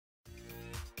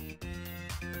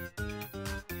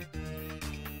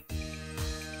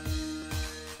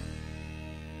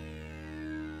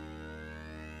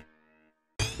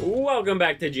Welcome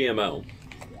back to GMO.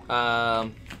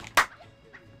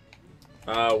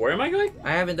 Where am I going?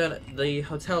 I haven't done the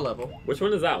hotel level. Which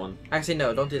one is that one? Actually,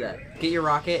 no, don't do that. Get your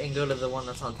rocket and go to the one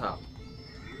that's on top.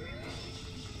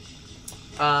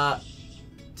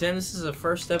 Tim, this is the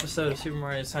first episode of Super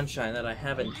Mario Sunshine that I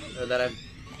haven't, or that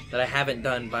I haven't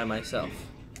done by myself.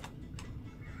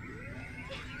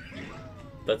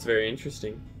 That's very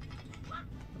interesting.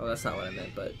 Oh, that's not what I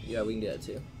meant, but yeah, we can do that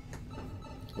too.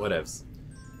 Whatevs.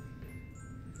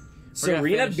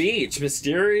 Serena Beach,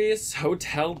 Mysterious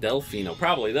Hotel Delfino.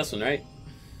 Probably this one, right?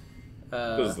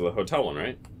 This is the hotel one,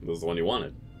 right? This is the one you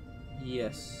wanted.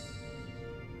 Yes.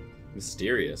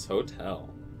 Mysterious Hotel.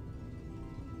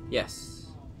 Yes.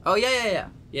 Oh yeah.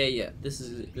 This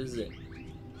is it.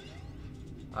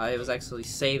 I was actually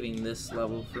saving this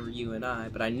level for you and I,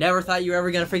 but I never thought you were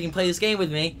ever gonna freaking play this game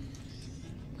with me.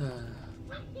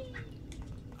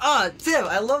 Tim,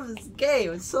 I love this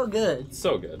game. It's so good. It's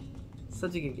so good.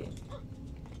 Such a good game.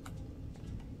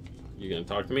 You gonna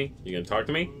talk to me? You gonna talk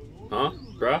to me? Huh?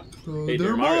 Bruh? Hey, dear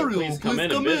dear Mario, Mario, please come in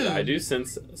and come visit. in. I do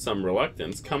sense some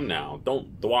reluctance. Come now.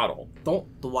 Don't dwaddle. Don't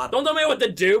tell me what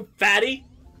to do, fatty!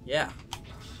 Yeah.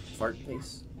 Fart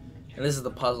face. And this is the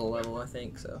puzzle level, I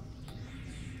think, so.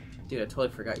 Dude, I totally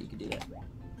forgot you could do that.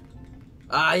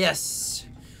 Ah, yes!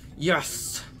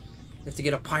 Yes! You have to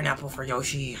get a pineapple for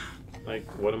Yoshi. Like,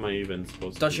 what am I even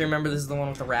supposed to do? Don't you remember this is the one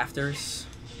with the rafters?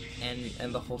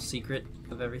 And the whole secret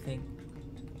of everything?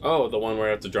 Oh, the one where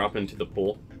I have to drop into the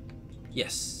pool?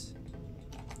 Yes.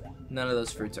 None of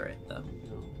those fruits are it, though.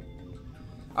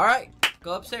 Alright,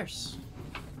 go upstairs.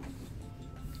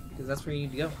 Because that's where you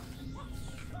need to go.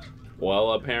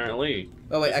 Well, apparently.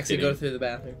 Oh, wait, Just actually kidding. go through the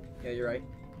bathroom. Yeah, you're right.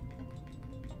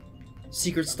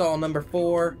 Secret stall number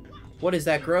 4. What is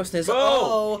that grossness? Boom!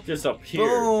 Oh! Just up here.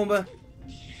 Boom!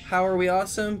 How are we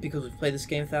awesome? Because we've played this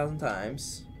game 1,000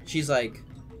 times. She's like,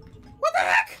 what the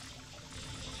heck?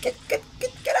 Get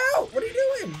out! What are you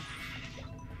doing?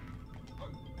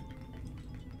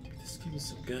 This game is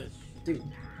so good. Dude,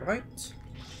 right?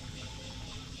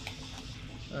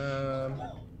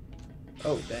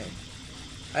 Oh, dang.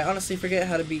 I honestly forget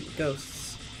how to beat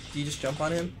ghosts. Do you just jump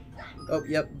on him? Oh,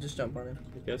 yep, just jump on him.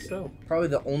 I guess so. Probably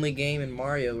the only game in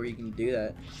Mario where you can do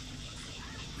that.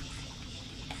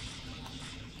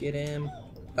 Get him.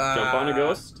 Jump on a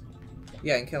ghost?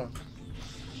 Yeah, and kill him.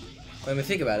 Let me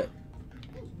think about it.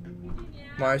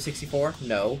 Mario 64?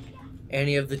 No.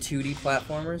 Any of the 2D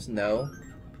platformers? No.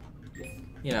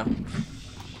 You know.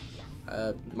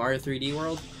 Mario 3D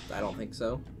World? I don't think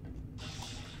so.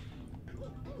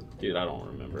 Dude, I don't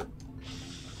remember.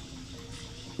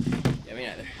 Yeah, me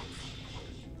neither.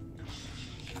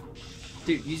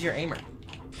 Dude, use your aimer.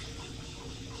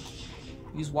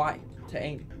 Use Y to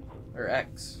aim. Or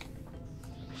X.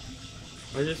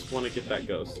 I just want to get that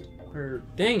ghost. Or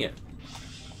Dang it.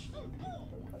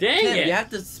 Dang Tim, it! you have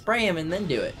to spray him and then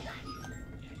do it.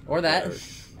 Or that.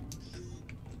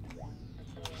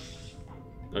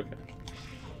 Okay.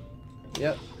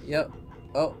 Yep.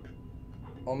 Oh.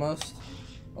 Almost.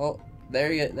 Oh,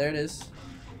 there it is.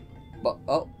 But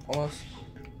oh, almost.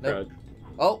 Nope. Crud.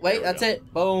 Oh, wait, we that's go.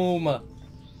 it. Boom.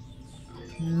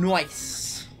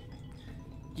 Nice.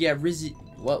 Yeah, Rizzy.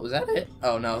 What, was that it?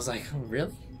 Oh, no, I was like, oh,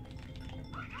 really?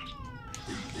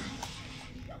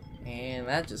 And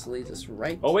that just leads us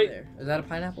right Oh, to wait. there. Is that a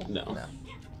pineapple? No.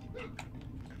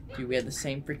 Dude, we had the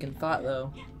same freaking thought,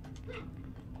 though.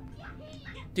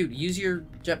 Dude, use your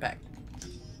jetpack.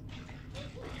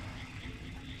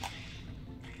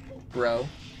 Bro,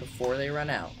 before they run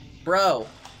out. Bro!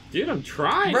 Dude, I'm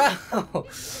trying. Bro!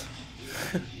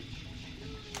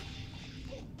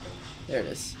 There it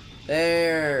is.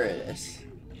 There it is.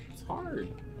 It's hard.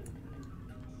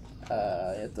 You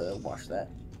have to watch that.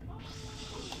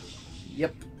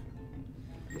 Yep.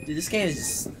 Dude, this game is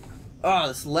just... Oh,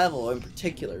 this level in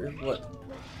particular. What?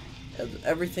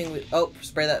 Everything we... Oh,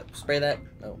 spray that. Spray that.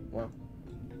 Oh, well.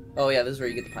 Oh, yeah, this is where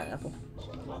you get the pineapple.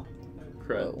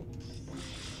 Crud. Oh.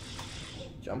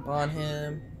 Jump on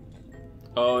him.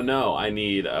 Oh no, I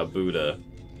need a Buddha.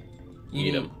 You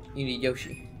Eat him. You need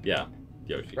Yoshi. Yeah,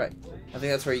 Yoshi. Right. I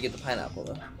think that's where you get the pineapple,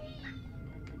 though.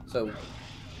 So,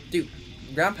 dude,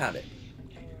 ground pound it.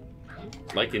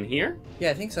 Like in here? Yeah,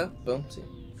 I think so. Boom. See.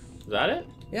 Is that it?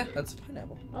 Yeah, that's a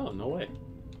pineapple. Oh, no way.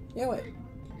 Yeah, wait.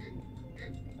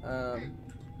 I'm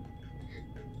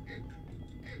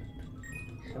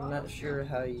not sure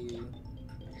how you...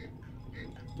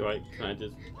 Can I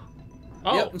just...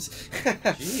 Oh! Yep.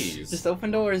 Jeez. Just open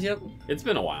doors, yep. It's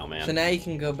been a while, man. So now you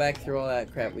can go back through all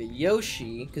that crap with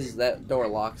Yoshi, because that door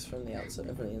locks from the outside,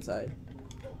 from the inside.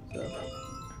 So.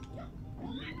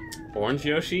 Orange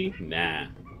Yoshi? Nah.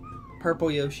 Purple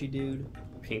Yoshi, dude.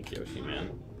 pink Yoshi, man.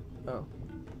 Oh.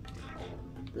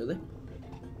 Really?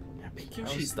 Yeah, pink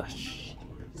Yoshi's the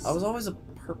I was always a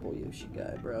purple Yoshi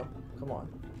guy, bro. Come on.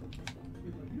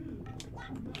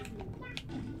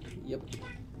 Yep.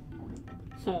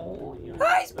 Oh, yeah.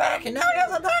 Ah, he's back, and now he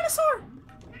has a dinosaur!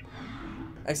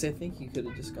 Actually, I think you could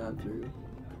have just gone through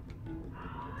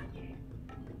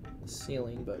the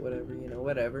ceiling, but whatever, you know,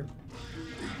 whatever.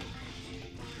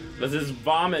 This is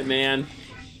vomit, man.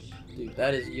 Dude,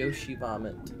 that is Yoshi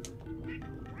vomit.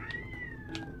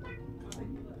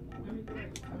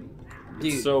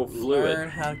 Dude, It's so fluid. learn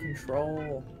how to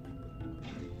control.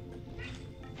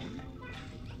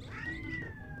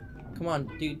 Come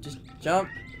on, dude, just jump.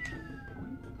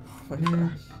 Oh my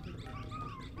gosh.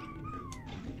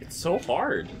 It's so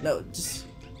hard. No, just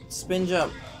spin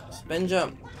jump. Spin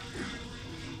jump.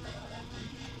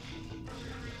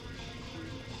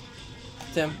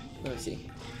 Tim, let me see.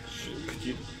 Could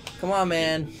you? Come on,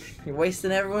 man. You're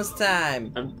wasting everyone's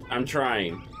time. I'm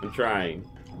trying. I'm trying.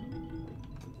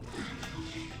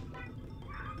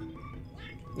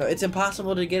 No, it's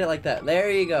impossible to get it like that. There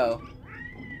you go.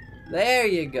 There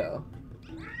you go.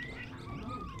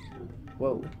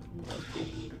 Whoa.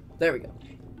 There we go.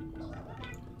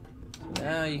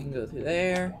 Now you can go through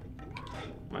there.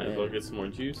 Might as well get some more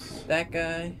juice. That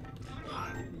guy.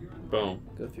 Boom.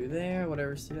 Go through there.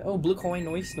 Whatever's through there. Oh, blue coin.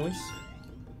 Nice, nice.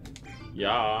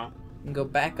 Yeah. And go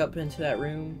back up into that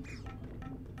room.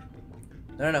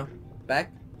 No.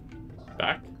 Back.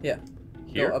 Back? Yeah.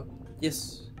 Here? Go up.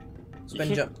 Yes.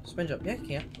 Spin jump. Spin jump. Yeah, you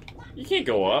can. You can't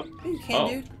go up. Yeah, you can, Oh,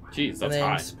 dude. jeez, And that's then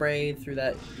high. spray through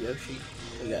that Yoshi.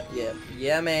 Look at that. Yeah.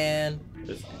 Yeah, man.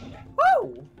 Just-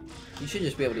 Woo! You should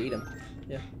just be able to eat them.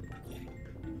 Yeah.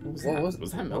 What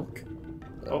was that milk?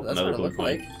 Oh, that's another what it blue looked coin.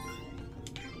 like.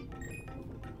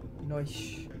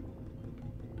 Nice.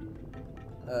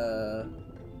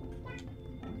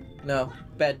 No.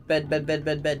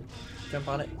 Bed. Jump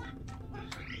on it.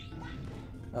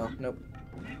 Oh, nope.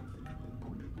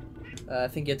 I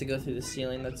think you have to go through the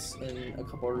ceiling that's in a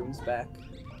couple rooms back.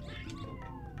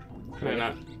 Can I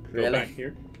not go Really? back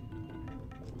here?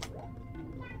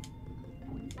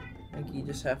 I think you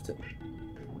just have to...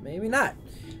 Maybe not.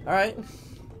 Alright.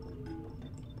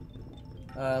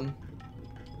 Can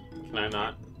I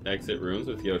not exit rooms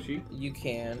with Yoshi? You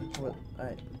can. What?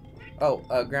 Alright. Oh,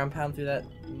 ground pound through that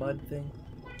mud thing.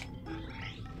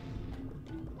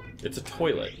 It's a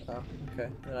toilet. Oh, okay.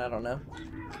 Then I don't know.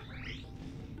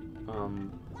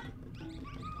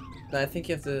 I think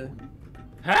you have to...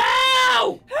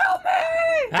 Help! Help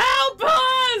me! Help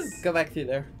us! Go back through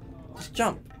there. Just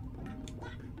jump.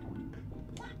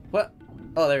 What?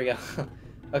 Oh, there we go.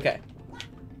 Okay.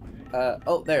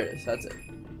 Oh, there it is. That's it.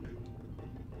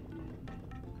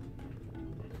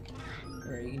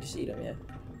 Or you can just eat them, yeah.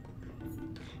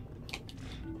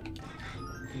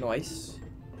 Nice.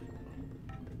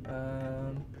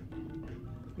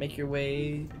 Make your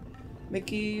way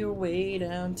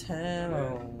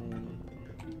downtown.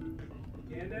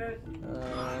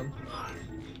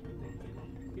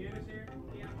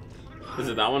 Is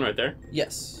it that one right there?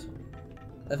 Yes.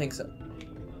 I think so.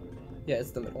 Yeah,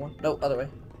 it's the middle one. No, other way.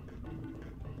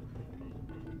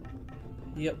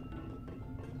 Yep.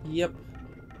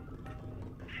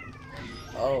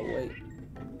 Oh, wait.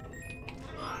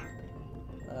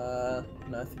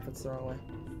 No, I think that's the wrong way.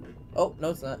 Oh, no,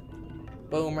 it's not.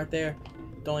 Boom, right there.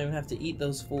 Don't even have to eat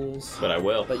those fools. But I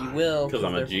will. But you will, because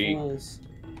I'm a they're G. fools.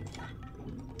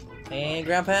 And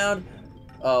ground pound.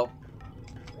 Oh.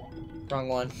 Wrong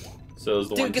one. So is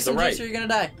the Dude, one get to the some right. juice or you're gonna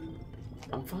die.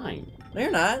 I'm fine. No, you're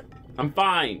not. I'm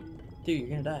fine. Dude, you're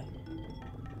gonna die.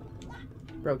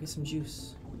 Bro, get some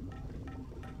juice.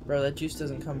 Bro, that juice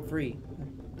doesn't come free.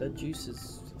 That juice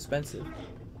is expensive.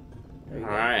 There you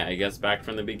go. Alright, I guess back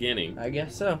from the beginning. I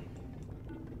guess so.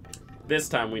 This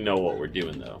time we know what we're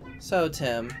doing, though. So,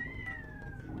 Tim,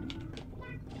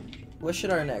 what should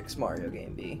our next Mario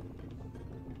game be?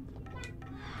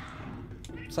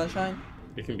 Sunshine?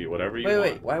 It can be whatever you want.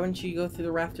 Wait. Why wouldn't you go through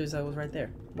the rafters that was right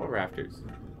there? What rafters?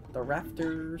 The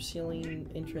rafter ceiling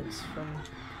entrance from...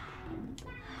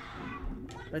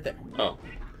 Right there. Oh.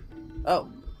 Oh.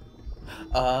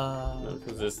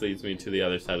 Because this leads me to the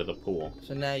other side of the pool.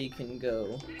 So now you can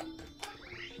go...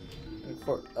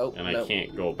 Oh, And no. I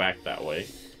can't go back that way.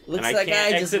 Looks and like I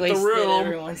can't I just exit the wasted room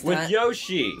everyone's with time.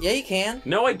 Yoshi. Yeah, you can.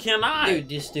 No, I cannot. Dude,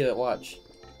 just do it. Watch.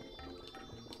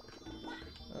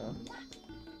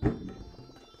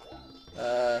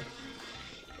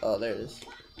 Oh, there it is.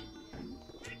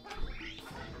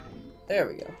 There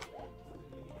we go.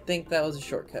 Think that was a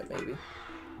shortcut, maybe.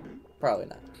 Probably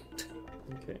not.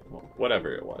 Okay, well,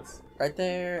 whatever it was. Right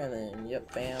there, and then,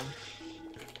 yep, bam.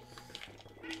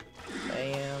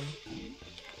 Bam.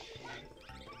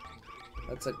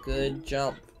 That's a good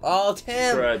jump. Oh,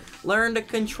 Tim! Fred. Learn to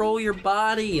control your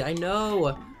body. I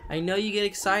know. I know you get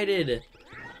excited.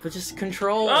 But just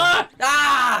control. Ah!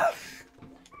 Ah!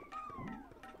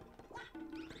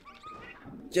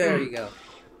 There you go.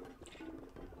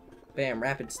 Bam,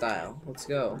 rapid style. Let's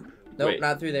go. Nope, Wait.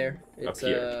 not through there. It's Up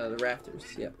here. the rafters.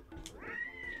 Yep.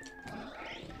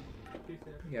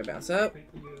 You gotta bounce up.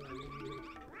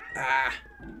 Ah.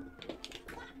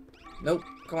 Nope.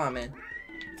 Come on, man.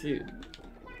 Dude.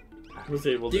 I was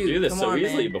able to Dude, do this come so on,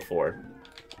 easily man. before.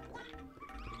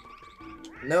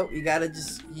 Nope, you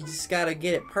just gotta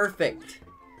get it perfect.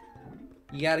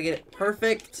 You gotta get it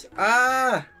perfect.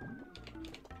 Ah!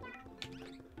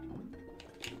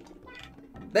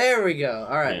 There we go.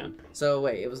 Alright. Man. So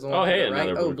wait, it was the one Oh, to hey, the right.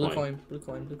 another Oh, blue blue coin. coin, blue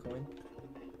coin, blue coin.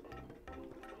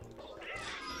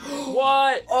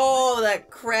 What? Oh, that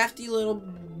crafty little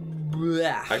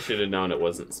blah. I should have known it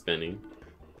wasn't spinning.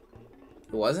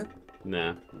 It wasn't?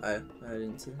 Nah. I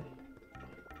didn't see that.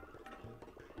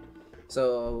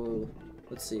 So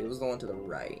let's see, it was the one to the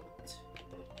right.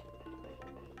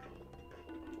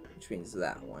 Which means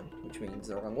that one. Which means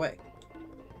the wrong way.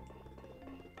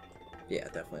 Yeah,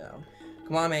 definitely that one.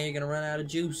 Come on, man, you're gonna run out of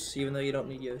juice, even though you don't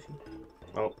need Yoshi.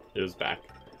 Oh, it was back.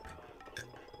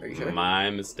 Are you sure? My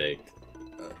mistake.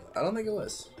 I don't think it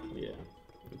was. Yeah,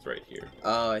 it's right here.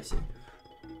 Oh, I see.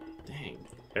 Dang.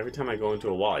 Every time I go into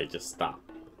a wall, I just stop.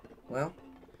 Well,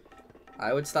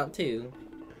 I would stop too.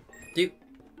 Dude,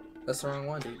 that's the wrong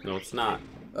one, dude. No, it's not.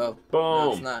 Oh, Boom.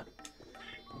 no, it's not.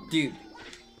 Dude.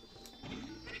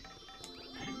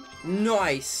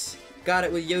 Nice. Got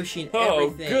it with Yoshi and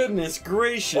everything. Oh, goodness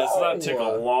gracious. Oh. That took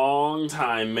a long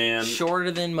time, man. Shorter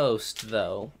than most,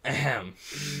 though. Ahem.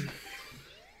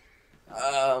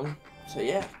 So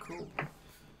yeah, cool.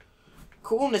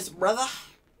 Coolness, brother.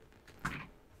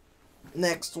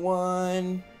 Next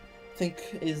one, I think,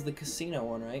 is the casino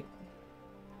one, right?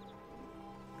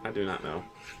 I do not know.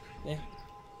 Yeah.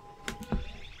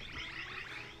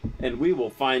 And we will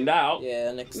find out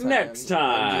Yeah, next time. next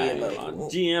time on GMO. on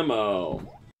GMO.